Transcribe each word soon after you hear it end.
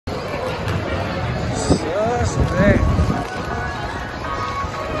I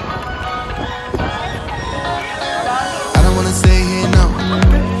don't wanna stay here, no.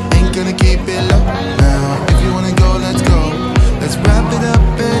 Ain't gonna keep it low. Now, if you wanna go, let's go. Let's wrap it up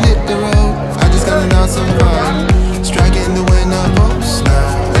and hit the road. I just gotta know some fun. Striking the winner post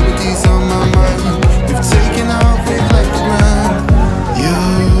now. Liberty's on my mind. We've taken off, we've left the ground. You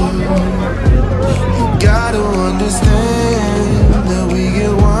gotta understand that we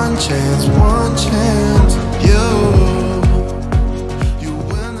get one chance, one chance. You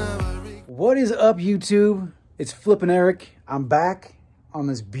will never. What is up, YouTube? It's Flippin' Eric. I'm back on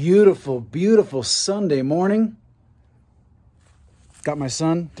this beautiful, beautiful Sunday morning. Got my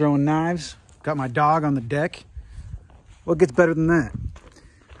son throwing knives. Got my dog on the deck. What gets better than that?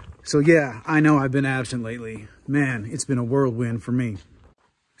 So yeah, I know I've been absent lately. Man, it's been a whirlwind for me.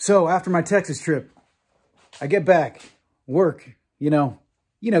 So after my Texas trip, I get back, work, you know,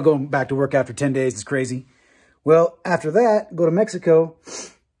 going back to work after 10 days is crazy. Well, after that, go to Mexico.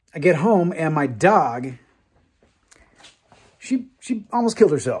 I get home and my dog, she almost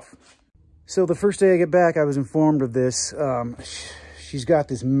killed herself. So the first day I get back, I was informed of this. She's got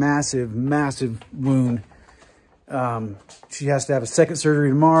this massive, massive wound. She has to have a second surgery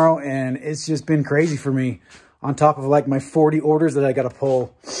tomorrow, and it's just been crazy for me. On top of like my 40 orders that I got to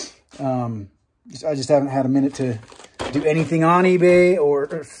pull. I just haven't had a minute to do anything on eBay or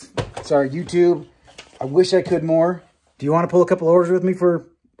YouTube. I wish I could more. Do you want to pull a couple orders with me for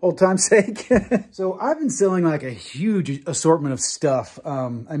old time's sake? So I've been selling like a huge assortment of stuff.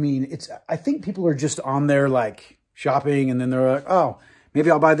 I mean, I think people are just on there like shopping, and then they're like, oh,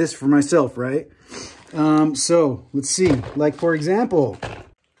 maybe I'll buy this for myself, right? So let's see, like for example,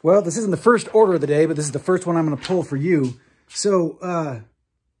 well, this isn't the first order of the day, but this is the first one I'm going to pull for you. So,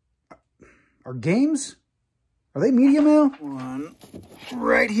 our games, are they media mail? One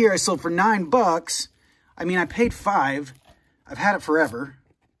right here I sold for $9. I mean, I paid $5. I've had it forever.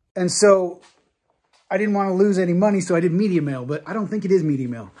 And so I didn't want to lose any money, so I did media mail, but I don't think it is media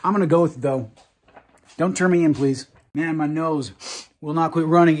mail. I'm going to go with it though. Don't turn me in, please. Man, my nose will not quit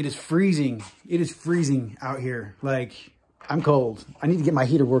running. It is freezing. It is freezing out here. Like, I'm cold. I need to get my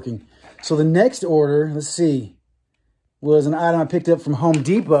heater working. So the next order, let's see, was an item I picked up from Home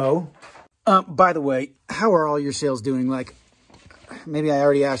Depot. By the way, how are all your sales doing? Like, maybe I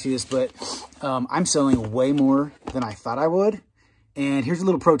already asked you this, but I'm selling way more than I thought I would. And here's a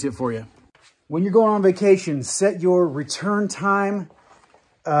little pro tip for you. When you're going on vacation, set your return time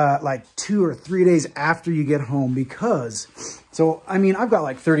like 2 or 3 days after you get home, because, so, I mean, I've got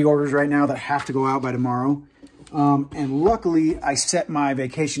like 30 orders right now that have to go out by tomorrow. And luckily I set my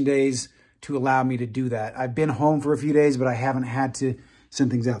vacation days to allow me to do that. I've been home for a few days, but I haven't had to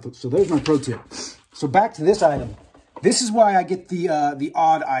send things out. So there's my pro tip. So back to this item. This is why I get the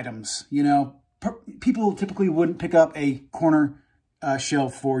odd items. You know, people typically wouldn't pick up a corner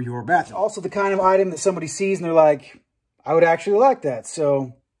shelf for your bathroom. Also the kind of item that somebody sees and they're like, I would actually like that.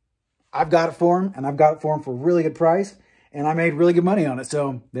 So I've got it for them, and I've got it for them for a really good price. And I made really good money on it.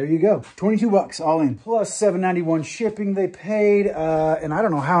 So there you go. 22 bucks all in. Plus $7.91 shipping they paid. And I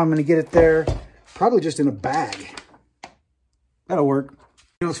don't know how I'm going to get it there. Probably just in a bag. That'll work.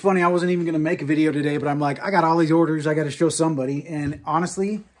 You know, it's funny. I wasn't even going to make a video today, but I'm like, I got all these orders. I got to show somebody. And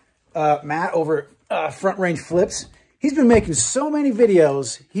honestly, Matt over at Front Range Flips, he's been making so many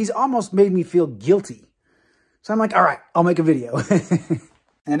videos. He's almost made me feel guilty. So I'm like, all right, I'll make a video.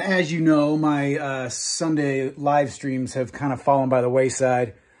 And as you know, my Sunday live streams have kind of fallen by the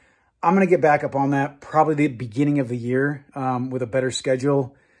wayside. I'm going to get back up on that probably the beginning of the year with a better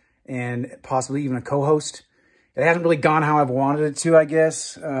schedule and possibly even a co-host. It hasn't really gone how I've wanted it to, I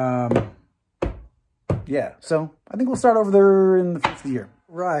guess. Yeah, so I think we'll start over there in the first of the year.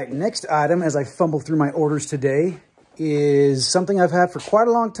 Right, next item as I fumble through my orders today is something I've had for quite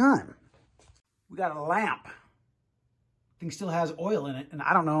a long time. We got a lamp. Thing still has oil in it, and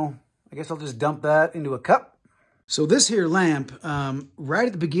I don't know. I guess I'll just dump that into a cup. So this here lamp, right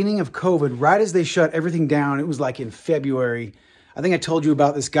at the beginning of COVID, right as they shut everything down, it was like in February. I think I told you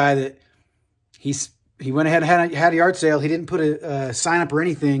about this guy that he went ahead and had a yard sale. He didn't put a sign up or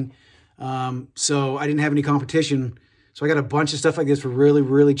anything, so I didn't have any competition. So I got a bunch of stuff like this for really,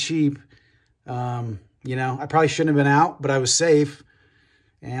 really cheap. You know, I probably shouldn't have been out, but I was safe.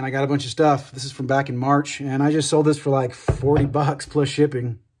 And I got a bunch of stuff. This is from back in March. And I just sold this for like 40 bucks plus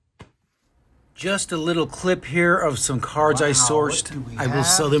shipping. Just a little clip here of some cards I sourced. I will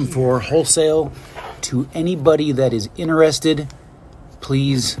sell them for wholesale to anybody that is interested.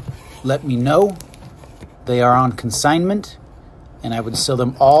 Please let me know. They are on consignment. And I would sell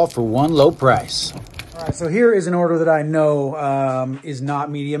them all for one low price. All right, so here is an order that I know is not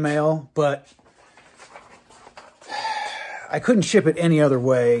media mail. But I couldn't ship it any other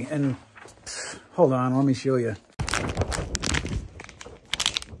way. And hold on, let me show you.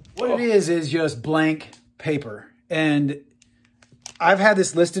 What it is just blank paper. And I've had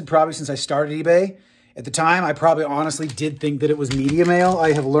this listed probably since I started eBay. At the time, I probably honestly did think that it was media mail.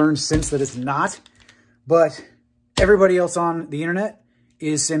 I have learned since that it's not. But everybody else on the internet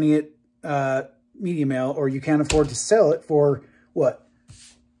is sending it media mail, or you can't afford to sell it for, what,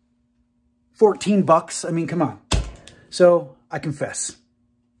 14 bucks? I mean, come on. So I confess.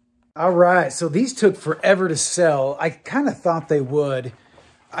 All right, so these took forever to sell. I kind of thought they would.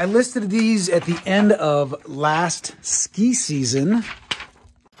 I listed these at the end of last ski season.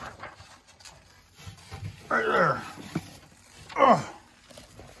 Right there. Oh.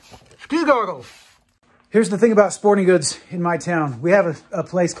 Ski goggles. Here's the thing about sporting goods in my town. We have a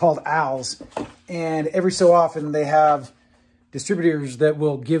place called Al's, and every so often they have distributors that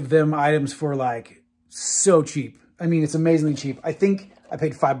will give them items for like so cheap. I mean, it's amazingly cheap. I think I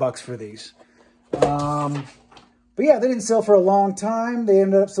paid $5 for these. But yeah, they didn't sell for a long time. They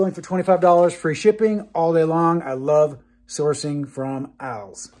ended up selling for $25, free shipping all day long. I love sourcing from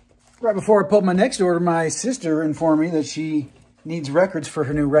Al's. Right before I pulled my next order, my sister informed me that she needs records for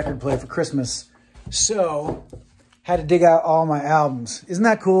her new record player for Christmas. So, had to dig out all my albums. Isn't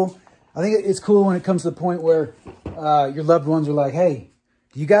that cool? I think it's cool when it comes to the point where your loved ones are like, hey,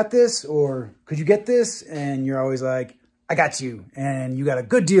 you got this? Or could you get this? And you're always like, I got you. And you got a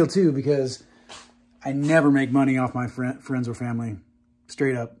good deal too, because I never make money off my friends or family.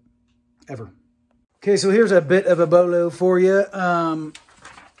 Straight up. Ever. Okay, so here's a bit of a bolo for you.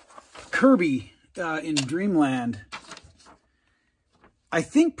 Kirby in Dreamland. I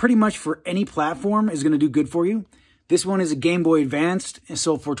think pretty much for any platform is going to do good for you. This one is a Game Boy Advanced and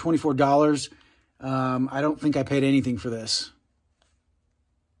sold for $24. I don't think I paid anything for this.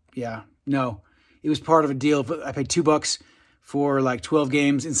 Yeah, no. It was part of a deal. I paid $2 for like 12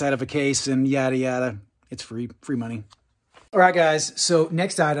 games inside of a case and yada, yada. It's free money. All right, guys. So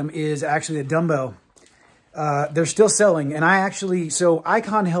next item is actually a dumbbell. They're still selling. And so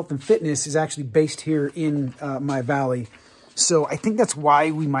Icon Health and Fitness is actually based here in my valley. So I think that's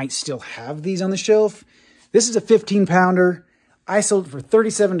why we might still have these on the shelf. This is a 15-pounder. I sold it for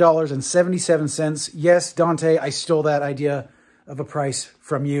 $37.77. Yes, Dante, I stole that idea of a price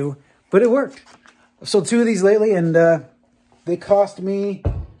from you, but it worked. I've sold 2 of these lately, and they cost me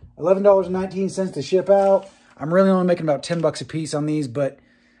 $11.19 to ship out. I'm really only making about $10 a piece on these, but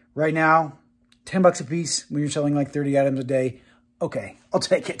right now, $10 a piece when you're selling like 30 items a day, okay, I'll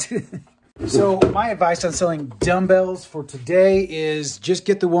take it. So my advice on selling dumbbells for today is just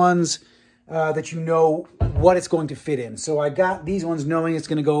get the ones that you know what it's going to fit in. So I got these ones knowing it's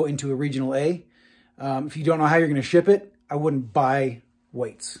going to go into a regional A. If you don't know how you're going to ship it, I wouldn't buy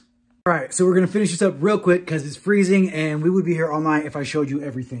weights. All right, so we're going to finish this up real quick because it's freezing and we would be here all night if I showed you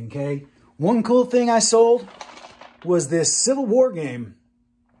everything, okay? One cool thing I sold was this Civil War game.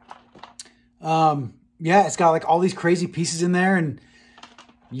 Yeah, it's got like all these crazy pieces in there and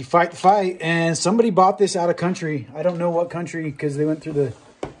you fight the fight, and somebody bought this out of country. I don't know what country because they went through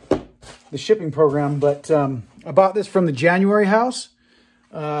the shipping program, but I bought this from the January house.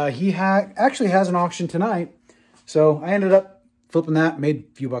 He actually has an auction tonight, so I ended up flipping that, made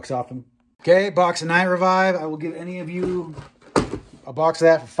a few bucks off him. Okay, box of Night Revive. I will give any of you a box of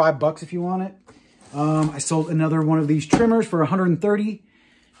that for $5 if you want it. I sold another one of these trimmers for $130.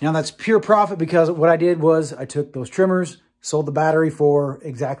 Now that's pure profit because what I did was I took those trimmers, sold the battery for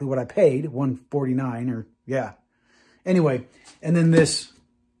exactly what I paid, $149 or yeah. Anyway, and then this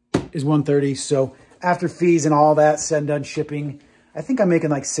is $130. So after fees and all that said and done shipping, I think I'm making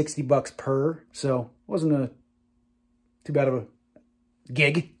like $60 per. So it wasn't too bad of a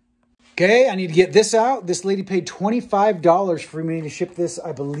gig. Okay, I need to get this out. This lady paid $25 for me to ship this,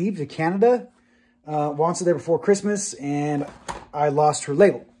 I believe, to Canada. Wants it there before Christmas, and I lost her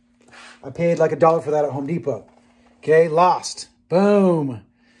label. I paid like $1 for that at Home Depot. Okay, lost. Boom.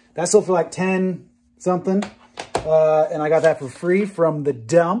 That sold for like 10 something. And I got that for free from the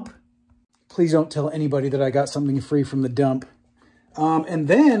dump. Please don't tell anybody that I got something free from the dump. And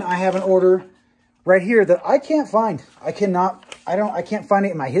then I have an order right here that I can't find. I can't find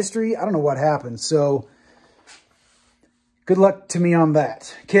it in my history. I don't know what happened. So good luck to me on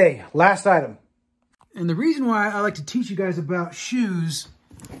that. Okay, last item. And the reason why I like to teach you guys about shoes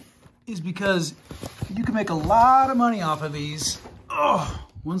is because you can make a lot of money off of these. Oh,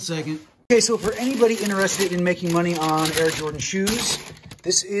 1 second. Okay, so for anybody interested in making money on Air Jordan shoes,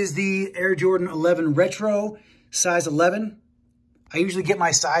 this is the Air Jordan 11 Retro, size 11. I usually get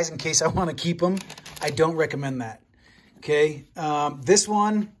my size in case I want to keep them. I don't recommend that. Okay, this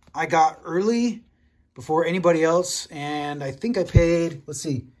one I got early before anybody else. And I think I paid, let's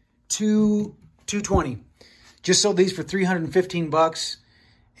see, $220. Just sold these for 315 bucks.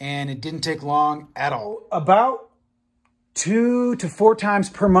 And it didn't take long at all. About 2 to 4 times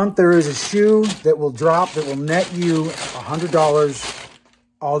per month, there is a shoe that will drop that will net you $100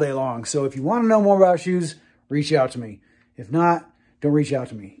 all day long. So if you want to know more about shoes, reach out to me. If not, don't reach out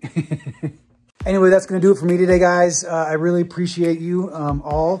to me. Anyway, that's going to do it for me today, guys. I really appreciate you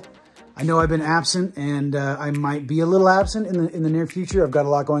all. I know I've been absent, and I might be a little absent in the near future. I've got a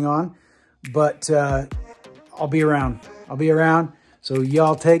lot going on, but I'll be around. I'll be around. So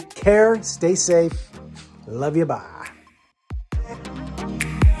y'all take care. Stay safe. Love you. Bye.